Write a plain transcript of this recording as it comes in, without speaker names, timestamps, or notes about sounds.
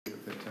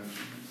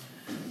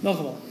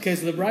Okay,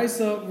 so the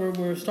Brisa,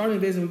 we're starting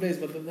days of base,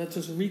 but let's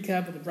just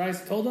recap what the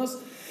Brisa told us.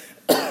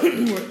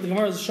 The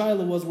Gemara's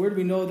Shaila was, where do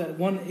we know that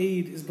one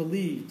aid is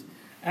believed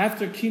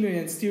after Kinoi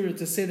and Stira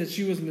to say that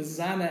she was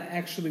Mizana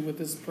actually with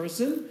this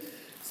person?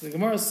 So the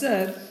Gemara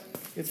said,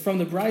 it's from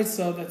the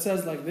Brisa that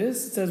says like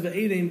this. It says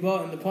Ve'eid ein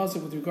ba in the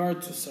pasuk with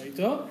regard to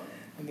Saita.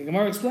 And the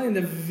Gemara explained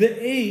that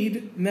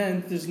Ve'eid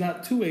meant there's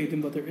not two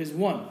Eidim, but there is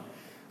one.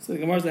 So the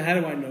Gemara said, how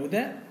do I know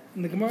that?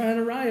 And the Gemara had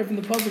a raya from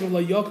the pasuk of La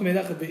Yakum Eid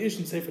Echad Be'ish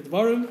in Sefer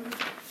Devarim.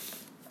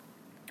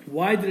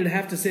 Why did it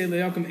have to say La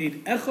Yakum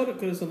Eid Echad? It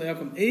could have said La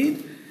Yakum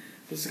Eid.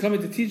 This is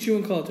coming to teach you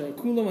in Kol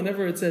Kula.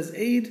 Whenever it says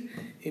Eid,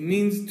 it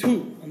means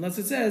two, unless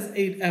it says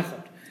Eid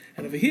Echad.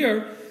 And over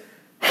here,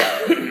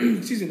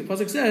 excuse me, the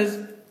pasuk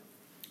says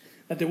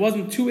that there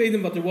wasn't two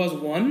Eidim, but there was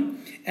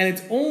one, and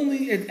it's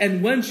only,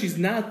 and when she's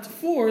not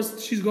forced,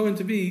 she's going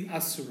to be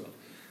Asura.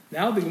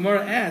 Now the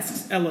Gemara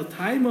asks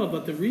Elataima,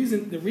 but the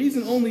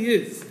reason only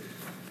is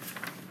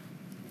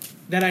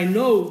that I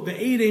know the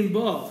Eid Ein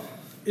Ba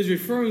is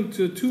referring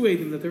to two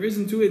Eidim, that there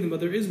isn't two Eidim, but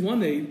there is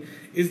one Eid,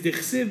 is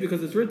Dichsiv,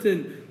 because it's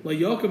written La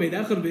Yakum Eid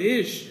Echad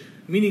Be'ish,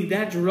 meaning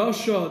that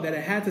drasha that I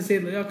had to say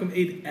La Yakum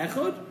Eid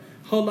Echad,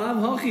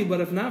 Halav Hachi,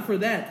 but if not for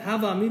that,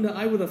 Hava Amina,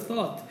 I would have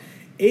thought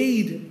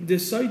Eid de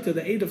Saita,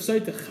 the Eid of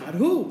Saita,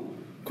 Chadhu,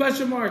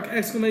 question mark,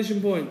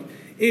 exclamation point,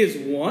 is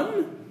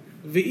one.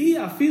 Ve'i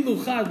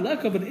afilu chad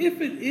leka, but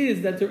if it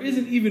is that there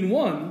isn't even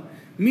one,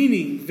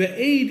 meaning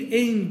ve'eid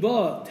ein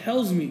ba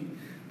tells me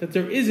that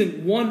there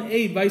isn't one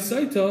Eid by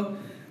Saita,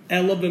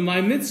 ela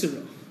b'may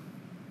mitzvah,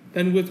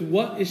 then with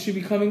what is she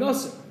becoming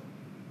usher?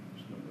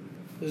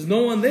 There's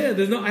no one there.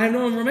 I have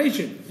no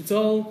information. It's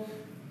all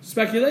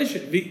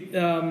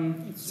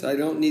speculation. So I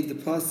don't need the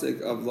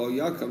pasuk of Lo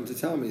Yakum to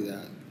tell me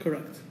that.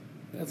 Correct.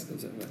 That's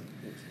it. Right.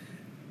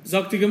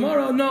 Zakti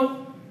Gemara,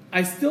 no.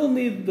 I still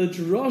need the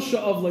drasha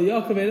of La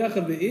Yakum Eid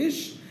Echad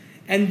Be'ish,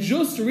 and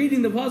just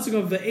reading the pasuk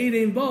of the Eid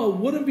Ein Ba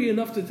wouldn't be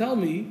enough to tell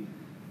me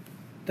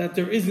that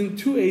there isn't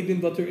two Eidim,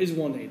 but there is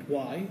one Eid.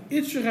 Why?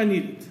 Itzrich, I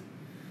need it.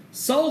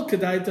 Sal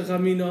Kedai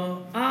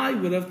Techamina, I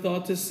would have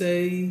thought to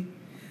say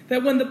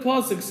that when the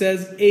pasuk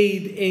says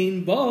Eid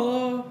Ein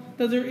Ba,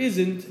 that there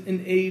isn't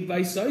an Eid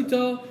by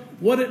Saita.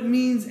 What it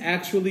means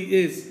actually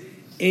is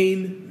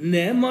Ein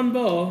Ne'eman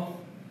Ba,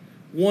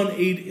 one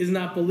Eid is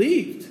not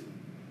believed.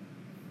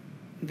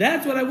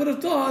 That's what I would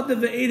have thought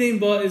that the Eid Ein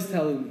Ba is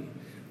telling me.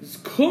 It's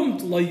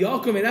kumt la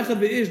yakum Eid Echad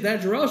Be'ish,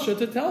 that's Rasha,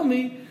 to tell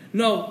me,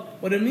 no,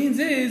 what it means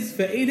is,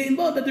 the Eid Ein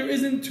Ba, that there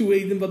isn't two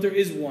Eidim, but there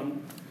is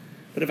one.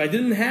 But if I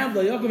didn't have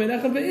la yakum Eid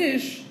Echad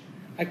Be'ish,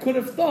 I could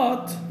have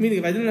thought, meaning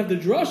if I didn't have the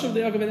Drasha of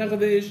the Yakum Eid Echad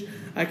Be'ish,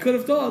 I could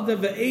have thought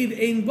that the Eid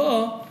Ein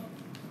Ba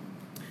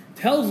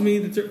tells me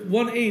that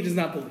one Eid is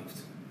not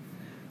believed.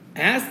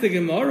 Ask the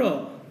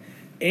Gemara,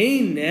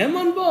 Ein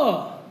Ne'eman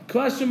Ba?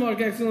 Question mark,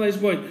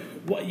 exclamation point.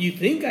 What you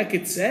think I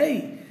could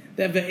say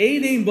that the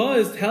Eid Ein Ba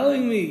is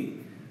telling me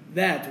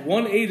that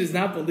one Eid is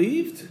not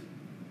believed?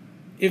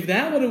 If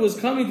that what it was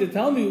coming to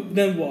tell me,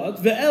 then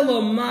what?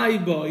 Ve'ela mai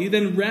ba,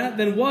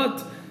 then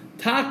what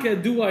taka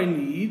do I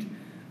need?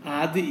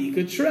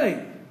 Ika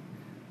trey.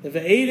 The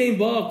Eid Ein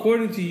Ba,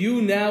 according to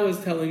you now, is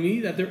telling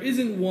me that there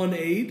isn't one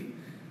Eid,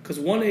 because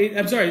one Eid,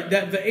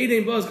 that the Eid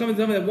Ein Ba is coming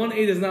to tell me that one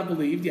Eid is not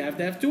believed. You have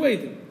to have two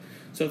Eidim.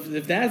 So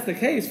if that's the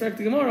case, for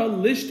the Gemara,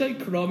 lishtay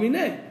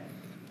kramine.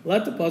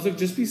 Let the pasuk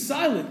just be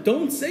silent.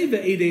 Don't say the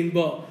Eid Ein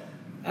Ba.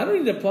 I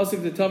don't need the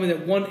pasuk to tell me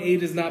that one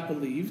Eid is not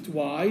believed.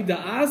 Why? The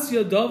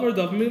asya davar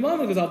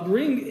mimamin, because I'll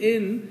bring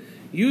in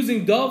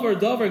using davar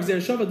gzer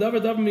shava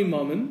davar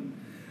mimamin,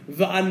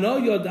 va'ana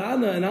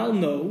yodana, and I'll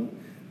know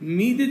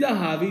midi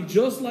dahavi,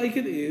 just like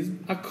it is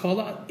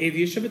akala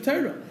ediyah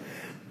shevatera.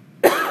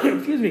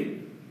 Excuse me.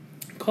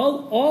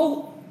 Call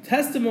all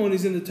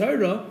testimonies in the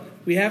Torah.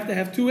 We have to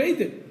have two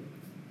Eidim,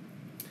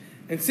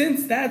 and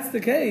since that's the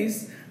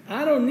case,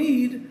 I don't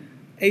need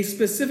a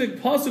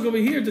specific pasuk over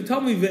here to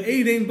tell me the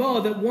Eid Ein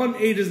Ba that one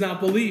Eid is not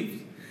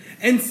believed.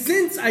 And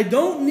since I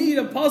don't need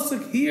a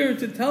pasuk here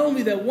to tell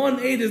me that one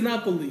Eid is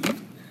not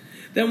believed,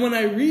 then when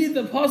I read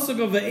the pasuk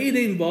of the Eid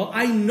Ein Ba,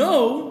 I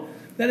know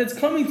that it's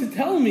coming to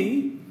tell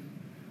me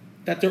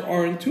that there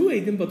aren't two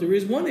Eidim, but there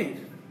is one Eid.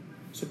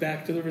 So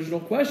back to the original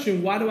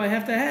question, why do I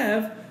have to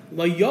have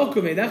La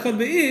Yakum Eid Echad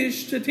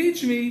Be'ish to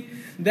teach me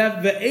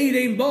that the Eid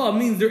Ein Ba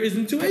means there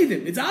isn't two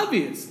Eidim? It's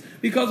obvious,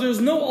 because there's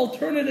no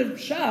alternative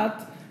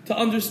shot to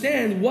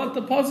understand what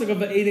the pasuk of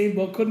the Eid Ein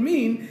Ba could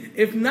mean,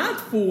 if not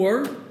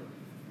for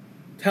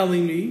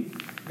telling me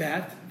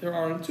that there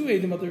aren't two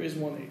Eidim, but there is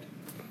one Eid.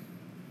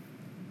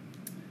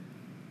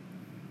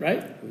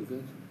 Right?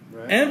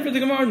 And for the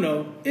Gemara,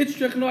 no.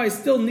 Itzrich, no, I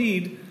still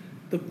need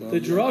the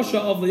drasha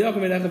of the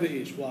Yakum Eid Echad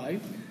Be'ish. Why?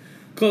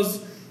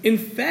 Because, in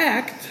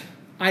fact,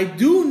 I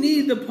do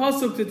need the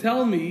pasuk to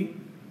tell me.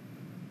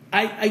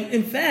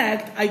 In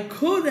fact, I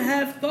could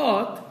have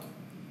thought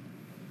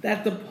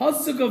that the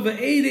pasuk of the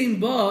Eid Ein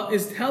Ba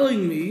is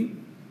telling me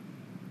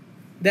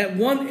that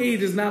one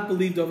Eid is not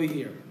believed over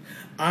here.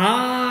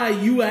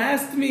 You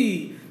asked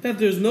me that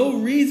there's no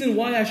reason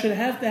why I should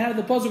have to have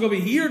the pasuk over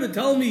here to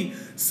tell me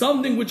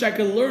something which I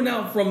can learn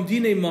out from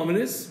Dinei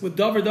Mamanis with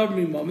Davar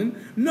Mi Mamin.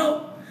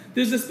 No.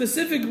 There's a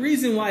specific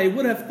reason why I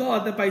would have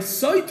thought that by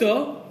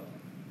Soita,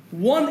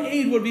 one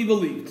aid would be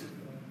believed.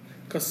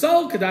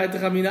 Kasal Kedai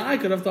Techamina, I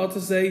could have thought to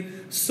say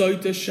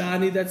Soita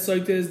Shani, that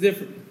Soita is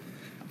different.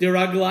 The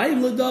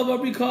Raglaim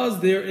L'Davar,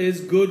 because there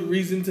is good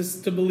reason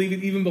to believe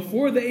it even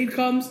before the aid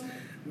comes.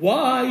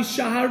 Why?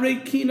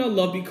 Shahare Kina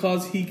La,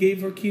 because he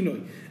gave her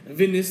Kinoi.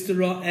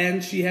 Vinistera,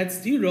 and she had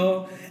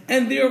Stira,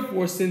 and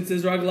therefore, since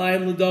there's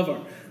Raglaim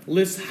L'Davar,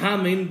 Lis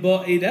Hamin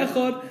Ba Eid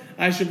Echad,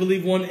 I should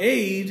believe one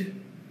aid.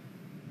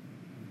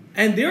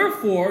 And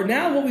therefore,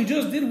 now what we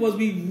just did was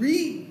we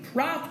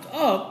re-propped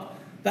up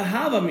the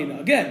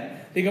Havamina. Again,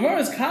 the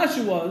Gemara's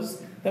kasha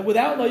was that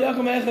without La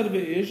Yakum Echad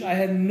Be'ish, I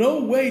had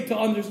no way to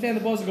understand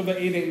the pasuk of the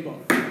Eid Ba.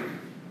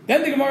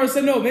 Then the Gemara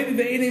said, no, maybe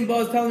the Eid Ba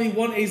is telling me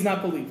one A is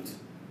not believed.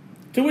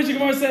 To which the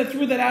Gemara said,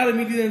 threw that out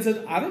immediately and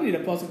said, I don't need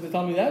a pasuk to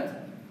tell me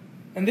that.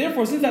 And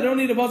therefore, since I don't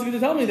need a pasuk to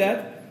tell me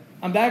that,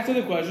 I'm back to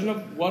the question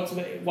of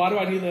why do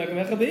I need La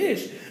Yakum Echad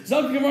Be'ish?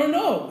 So the Gemara,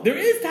 no, there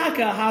is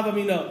Taka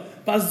Havamina.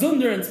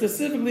 Bazunder, and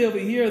specifically over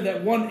here,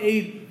 that one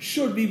aid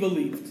should be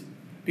believed.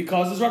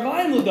 Because it's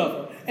Raglayim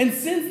L'Davar. And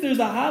since there's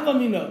a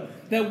Havamina,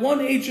 that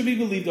one aid should be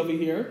believed over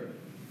here,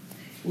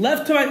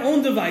 left to my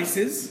own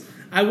devices,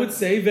 I would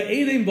say the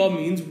Eid Ba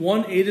means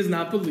one aid is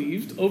not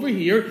believed over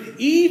here,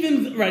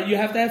 even, right, you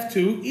have to have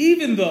two,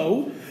 even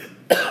though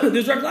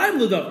there's Raglayim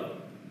L'Davar.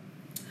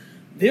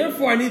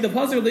 Therefore, I need the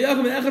pasuk of the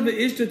Yaakov and Echad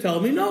Be'ish to tell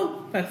me,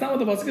 no, that's not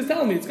what the pasuk is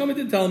telling me. It's coming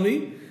to tell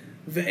me,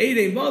 the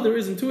Eid Ba, there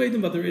isn't two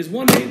Eidim, but there is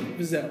one Eid,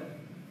 V'zeh.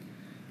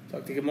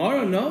 Talk to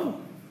Gemara,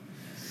 no.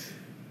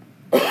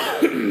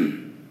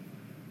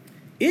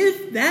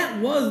 If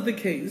that was the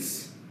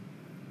case,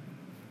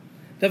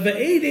 that the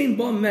Eid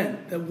Ba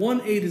meant that one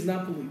Eid is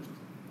not believed,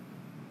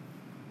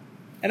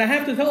 and I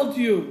have to tell it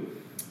to you,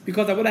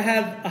 because I would have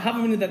had a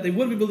Havamina that they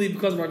would be believed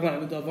because of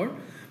Raglayim L'Davar,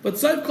 but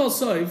Saif Kol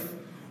Saif,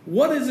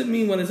 what does it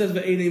mean when it says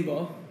the Eid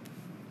Ba?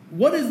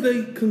 What is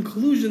the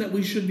conclusion that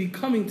we should be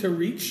coming to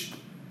reach?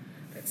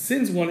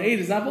 Since one aid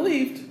is not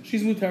believed,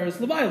 she's mutaris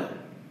l'bayla.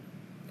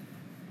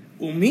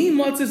 Umi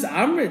matzis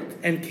amrit,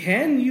 and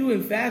can you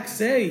in fact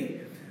say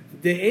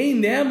the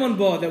ein ne'aman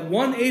ba, that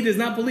one aid is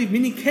not believed?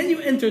 Meaning, can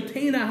you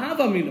entertain a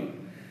havamina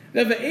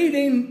that the aid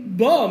ein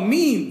ba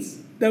means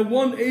that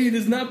one aid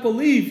is not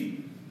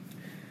believed?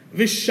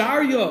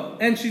 Visharya,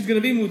 and she's going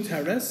to be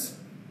mutaris.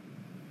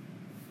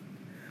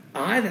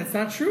 That's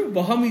not true.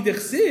 Bahami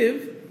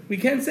dechsiv, we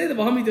can't say that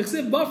Bahami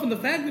dechsiv, but from the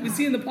fact that we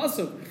see in the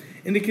pasuk.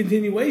 In the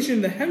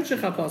continuation, the Hemshech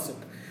HaPasuk,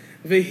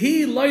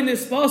 Vehi loy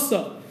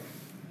nispasa,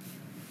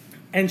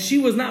 and she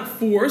was not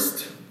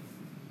forced.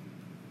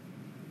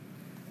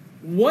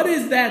 What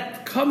is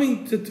that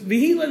coming to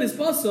Vehi loy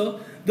nispasa?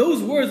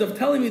 Those words of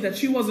telling me that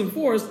she wasn't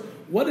forced.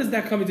 What is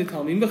that coming to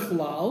tell me?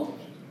 Mechlal.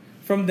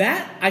 From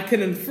that, I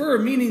can infer,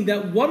 meaning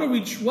that what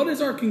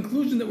is our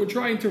conclusion that we're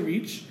trying to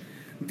reach?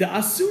 The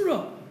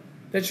Asura,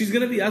 that she's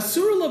going to be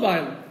Asura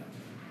Labayla.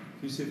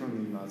 You say from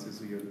the matzis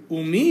again.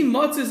 Umi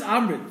matzis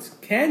amrit.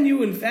 Can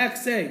you in fact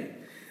say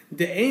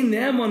the ein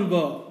ne'aman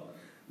ba,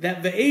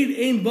 that the aid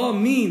ein ba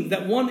means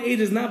that one aid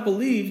is not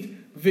believed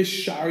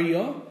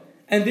visharya,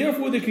 and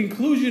therefore the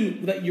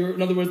conclusion that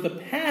in other words, the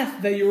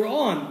path that you're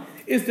on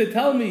is to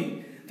tell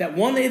me that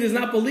one aid is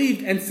not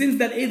believed, and since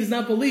that aid is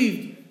not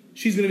believed,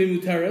 she's going to be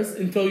mutaras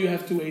until you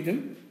have two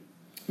aidim.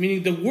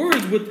 Meaning the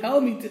words would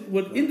tell me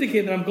would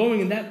indicate that I'm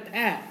going in that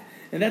path.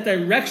 In that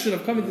direction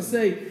of coming to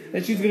say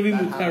that she's going to be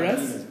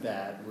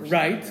mutaras,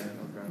 right? Okay.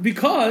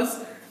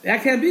 Because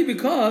that can't be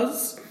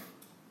because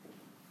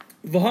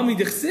v'hami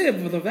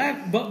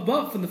dechsiv,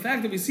 but from the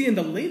fact that we see in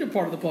the later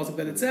part of the pasuk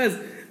that it says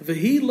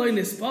v'hi loy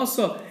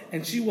nispasa,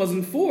 and she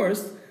wasn't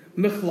forced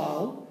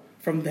mechlal.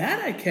 From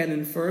that I can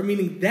infer,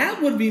 meaning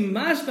that would be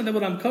mashma, that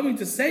what I'm coming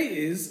to say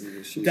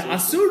is the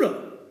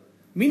asura,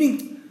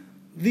 meaning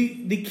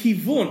the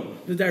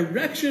kivun, the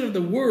direction of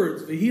the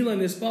words v'hi loy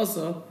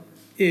nispasa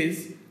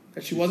is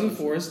that she wasn't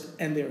forced,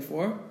 and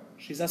therefore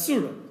she's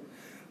asura.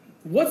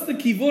 What's the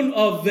kivun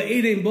of the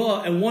eid ein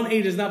ba and one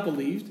aid is not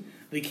believed?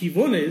 The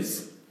kivun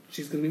is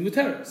she's going to be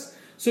muteres.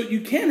 So you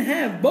can't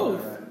have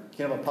both. Right. You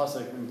can't have a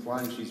pasuk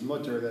implying she's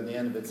mutter, then the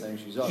end of it saying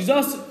she's asura. She's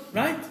asura,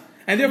 right?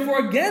 And therefore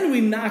again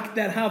we knock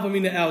that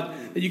havamina out.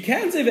 That you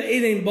can't say the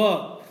eid ein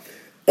ba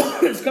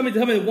it's coming to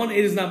tell me that one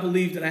aid is not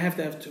believed and I have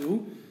to have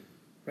two,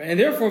 right? And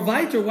therefore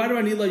vayter, why do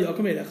I need la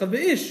yakum eid echad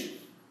be'ish?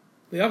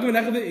 The Yaakov and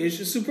Echad Be'ish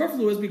is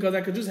superfluous because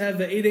I could just have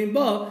the Eid ein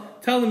Ba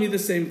telling me the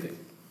same thing.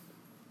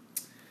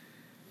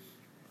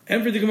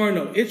 And for the Gemara,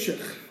 no,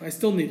 Itrich, I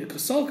still need it.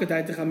 Kasol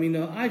Kadai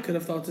Techamina, I could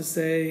have thought to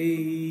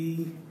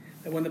say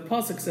that when the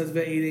pasuk says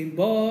Ve'eid ein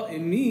Ba, it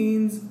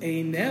means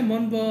Ein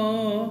Ne'aman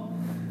Ba.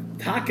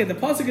 Taka, the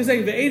pasuk is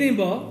saying Ve'eid ein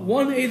Ba,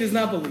 one aid is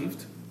not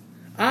believed.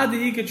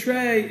 Adi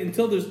Ikatrei,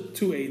 until there's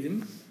two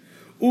aidim.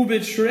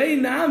 Ubitrei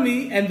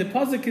Nami, and the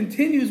pasuk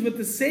continues with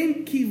the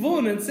same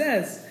kivun and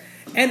says,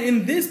 and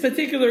in this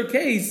particular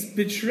case,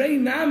 Bitrei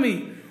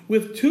Nami,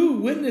 with two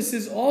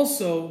witnesses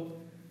also,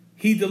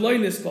 he deloy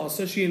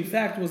nispasa, she in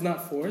fact was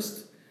not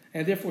forced,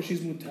 and therefore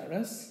she's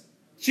mutaras.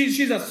 She's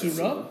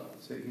asura.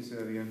 He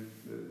said again,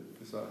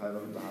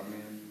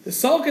 The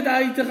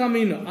salkadai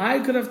techamina. I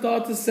could have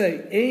thought to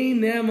say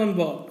ein ne'eman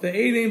ba. The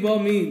ein ba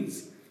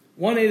means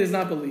 1 aid is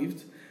not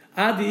believed.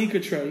 Ad the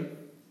ikatrei.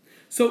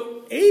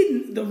 So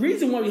the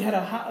reason why we had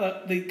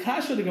the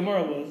kasha of the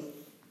Gemara was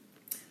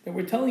that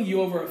we're telling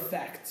you over a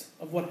fact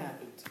of what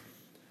happened,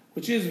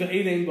 which is the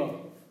ein ba,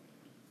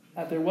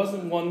 that there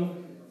wasn't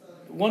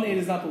one aid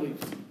is not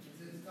believed.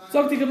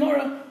 So the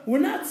Gemara, we're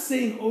not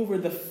saying over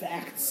the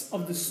facts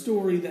of the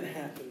story that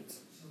happened.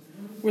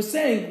 We're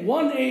saying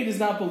 1 aid is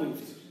not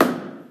believed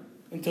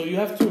until you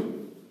have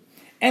 2.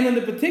 And in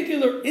the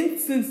particular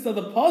instance of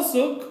the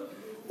pasuk,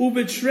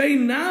 ubetrei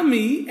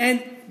nami,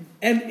 and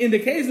in the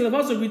case of the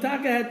pasuk,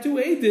 Vitaka had 2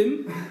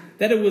 aidim,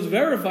 that it was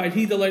verified,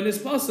 he delayed this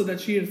pasuk, that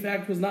she in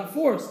fact was not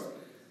forced.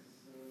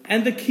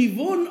 And the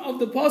kivun of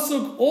the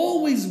pasuk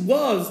always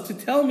was to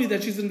tell me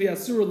that she's going to be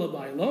asura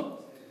labayla.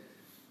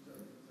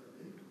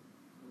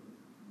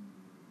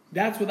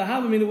 That's what the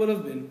Havamina would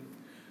have been.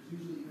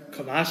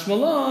 Kamash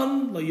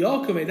Malan,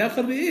 Layakum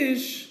Edachar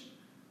B'ish,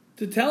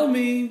 to tell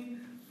me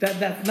that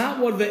that's not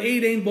what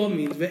Ve'ed Ein Ba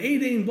means.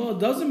 Ve'ed Ein Ba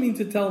doesn't mean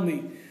to tell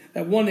me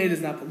that 1 aid is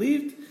not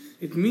believed.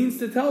 It means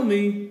to tell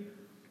me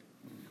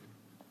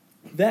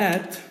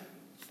that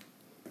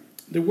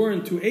there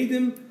weren't 2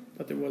 aidim,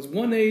 but there was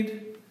 1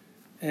 aid,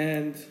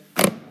 and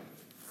I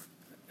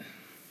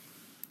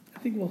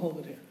think we'll hold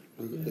it here.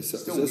 Okay.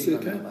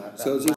 So